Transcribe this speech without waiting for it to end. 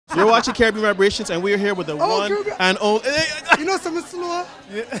You're watching Caribbean Vibrations, and we're here with the one and only. You know something slow?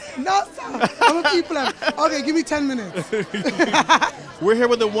 Yeah. No, sir. I'm going to keep playing. Okay, give me 10 minutes. We're here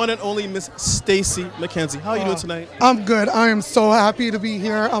with the one and only Miss Stacey McKenzie. How are you doing tonight? I'm good. I am so happy to be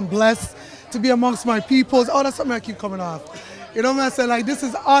here. I'm blessed to be amongst my peoples. Oh, that's something I keep coming off. You know what I'm saying? Like, this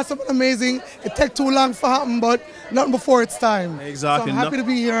is awesome and amazing. It takes too long for happen, but nothing before it's time. Exactly. So I'm happy to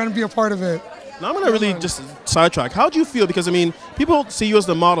be here and be a part of it. Now I'm going to really just sidetrack. How do you feel? Because, I mean, people see you as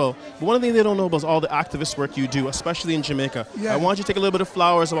the model, but one thing they don't know about is all the activist work you do, especially in Jamaica. Yeah. I want you to take a little bit of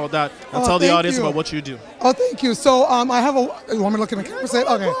flowers about that and tell the audience about what you do. Oh, thank you. So I have a... You want me to look in the camera? Say it?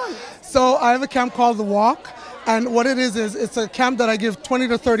 Okay. So I have a camp called The Walk. And what it is it's a camp that I give 20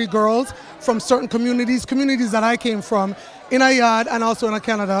 to 30 girls from certain communities that I came from, in Ayad and also in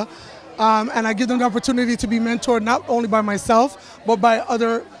Canada. And I give them the opportunity to be mentored not only by myself, but by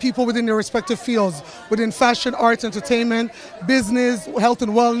other people within their respective fields, within fashion, arts, entertainment, business, health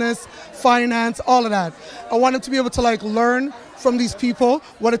and wellness, finance, all of that. I want them to be able to like learn from these people,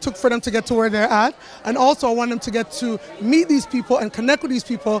 what it took for them to get to where they're at. And also I want them to get to meet these people and connect with these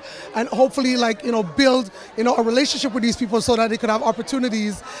people and hopefully like, you know, build, you know, a relationship with these people so that they could have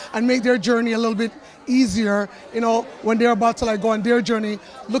opportunities and make their journey a little bit easier, you know, when they're about to like go on their journey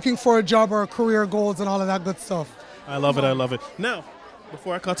looking for a job or career goals and all of that good stuff. I love it. I love it. Now,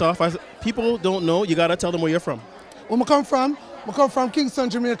 before I cut off, people don't know, you got to tell them where you're from. Where I come from? I come from Kingston,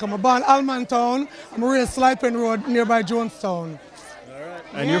 Jamaica. I'm born Almantown. I'm raised Slipen Road nearby Jonestown. All right.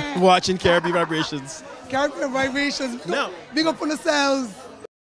 And you're watching Caribbean Vibrations. Caribbean Vibrations. Now, big up on yourselves.